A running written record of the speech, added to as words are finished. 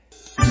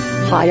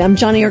Hi, I'm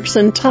Joni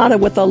Eareckson Tada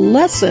with a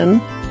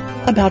lesson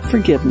about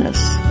forgiveness.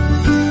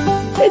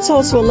 It's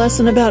also a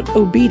lesson about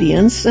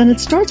obedience, and it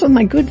starts with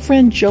my good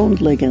friend Joan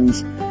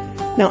Liggins.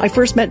 Now, I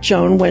first met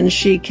Joan when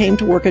she came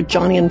to work at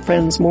Joni and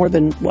Friends more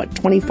than,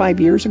 25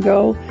 years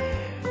ago.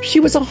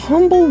 She was a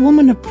humble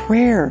woman of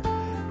prayer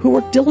who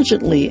worked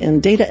diligently in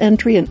data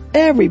entry, and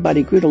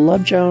everybody grew to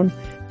love Joan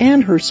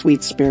and her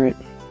sweet spirit.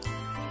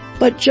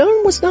 But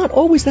Joan was not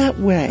always that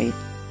way.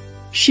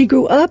 She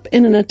grew up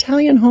in an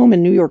Italian home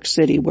in New York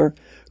City where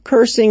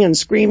cursing and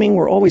screaming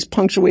were always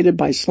punctuated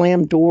by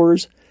slammed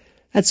doors.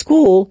 At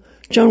school,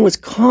 Joan was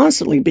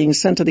constantly being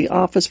sent to the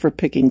office for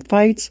picking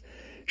fights.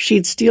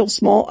 She'd steal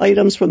small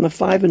items from the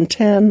 5 and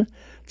 10,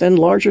 then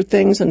larger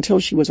things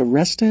until she was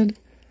arrested.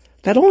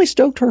 That only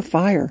stoked her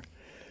fire.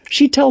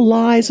 She'd tell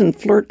lies and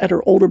flirt at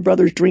her older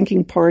brother's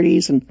drinking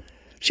parties, and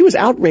she was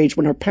outraged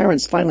when her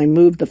parents finally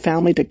moved the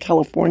family to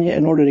California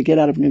in order to get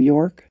out of New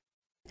York.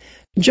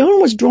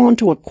 Joan was drawn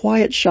to a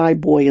quiet, shy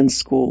boy in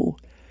school.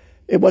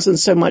 It wasn't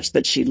so much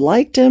that she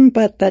liked him,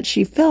 but that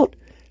she felt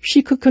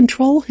she could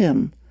control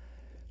him.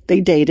 They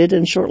dated,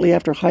 and shortly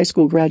after high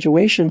school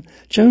graduation,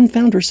 Joan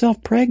found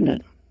herself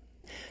pregnant.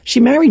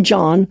 She married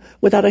John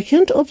without a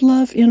hint of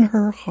love in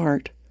her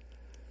heart.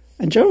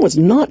 And Joan was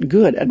not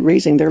good at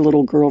raising their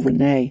little girl,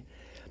 Renee.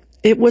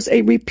 It was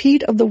a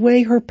repeat of the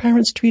way her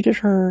parents treated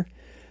her,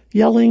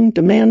 yelling,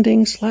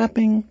 demanding,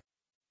 slapping.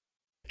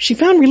 She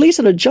found release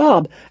at a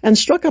job and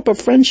struck up a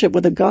friendship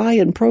with a guy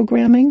in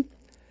programming.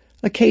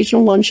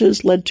 Occasional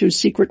lunches led to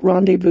secret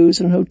rendezvous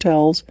in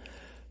hotels,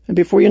 and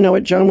before you know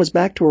it, Joan was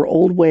back to her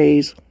old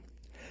ways.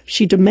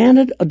 She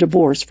demanded a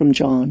divorce from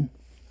John.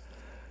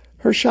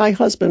 Her shy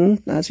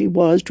husband, as he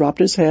was, dropped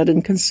his head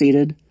and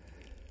conceded.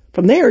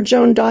 From there,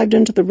 Joan dived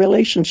into the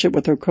relationship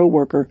with her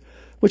coworker,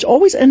 which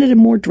always ended in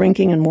more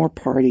drinking and more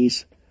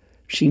parties.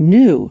 She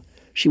knew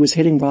she was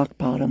hitting rock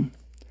bottom,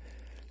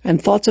 and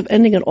thoughts of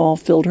ending it all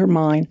filled her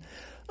mind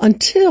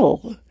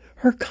until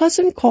her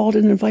cousin called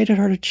and invited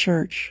her to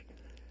church.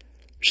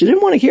 She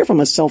didn't want to hear from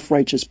a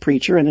self-righteous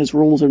preacher and his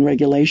rules and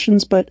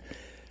regulations, but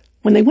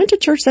when they went to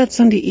church that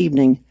Sunday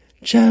evening,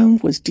 Joan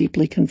was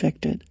deeply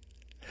convicted.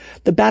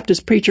 The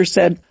Baptist preacher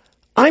said,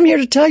 "I'm here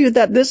to tell you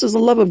that this is the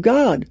love of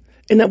God,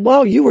 and that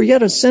while you were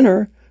yet a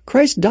sinner,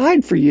 Christ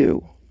died for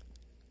you."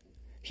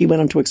 He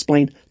went on to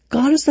explain,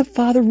 God is the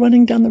Father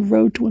running down the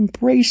road to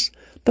embrace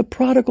the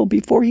prodigal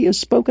before he has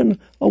spoken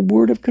a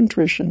word of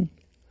contrition.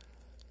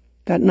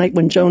 That night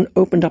when Joan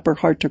opened up her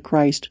heart to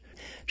Christ,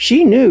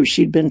 she knew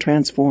she'd been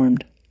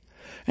transformed.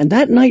 And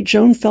that night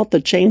Joan felt the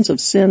chains of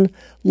sin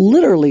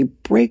literally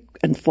break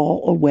and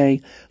fall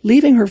away,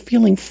 leaving her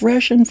feeling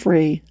fresh and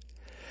free.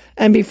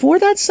 And before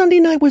that Sunday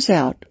night was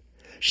out,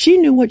 she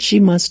knew what she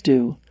must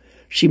do.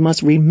 She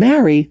must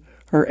remarry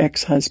her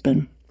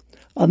ex-husband,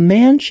 a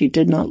man she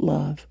did not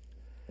love.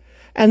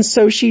 And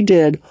so she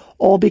did,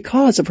 all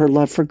because of her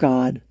love for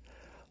God.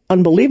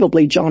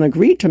 Unbelievably, John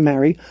agreed to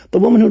marry the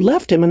woman who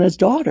left him and his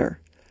daughter.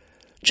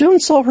 Joan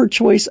saw her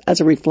choice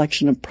as a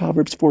reflection of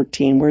Proverbs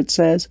 14, where it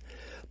says,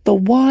 "The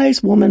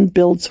wise woman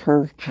builds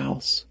her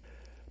house,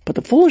 but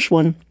the foolish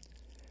one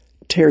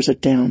tears it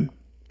down."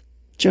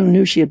 Joan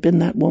knew she had been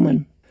that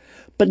woman.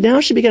 But now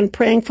she began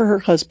praying for her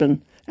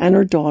husband and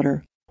her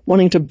daughter,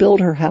 wanting to build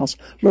her house,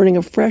 learning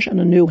afresh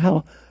and anew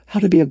how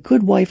to be a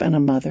good wife and a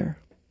mother.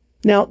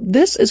 Now,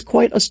 this is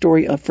quite a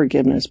story of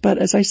forgiveness, but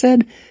as I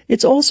said,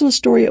 it's also a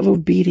story of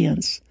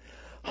obedience.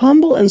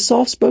 Humble and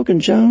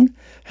soft-spoken Joan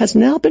has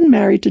now been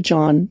married to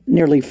John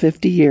nearly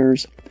 50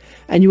 years,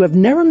 and you have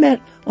never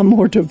met a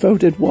more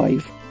devoted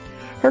wife.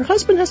 Her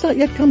husband has not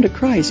yet come to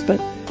Christ,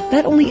 but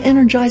that only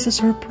energizes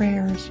her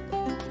prayers.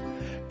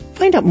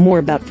 Find out more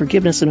about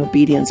forgiveness and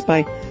obedience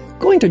by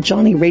going to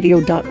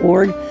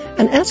johnnyradio.org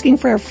and asking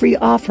for our free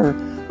offer,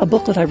 a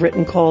booklet I've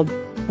written called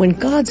When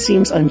God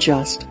Seems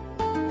Unjust.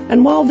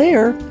 And while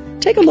there,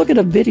 take a look at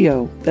a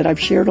video that I've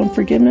shared on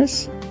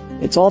forgiveness.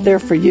 It's all there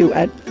for you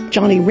at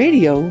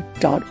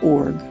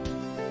johnnyradio.org.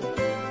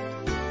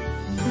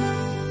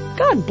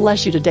 God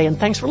bless you today, and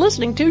thanks for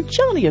listening to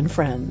Joni and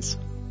Friends.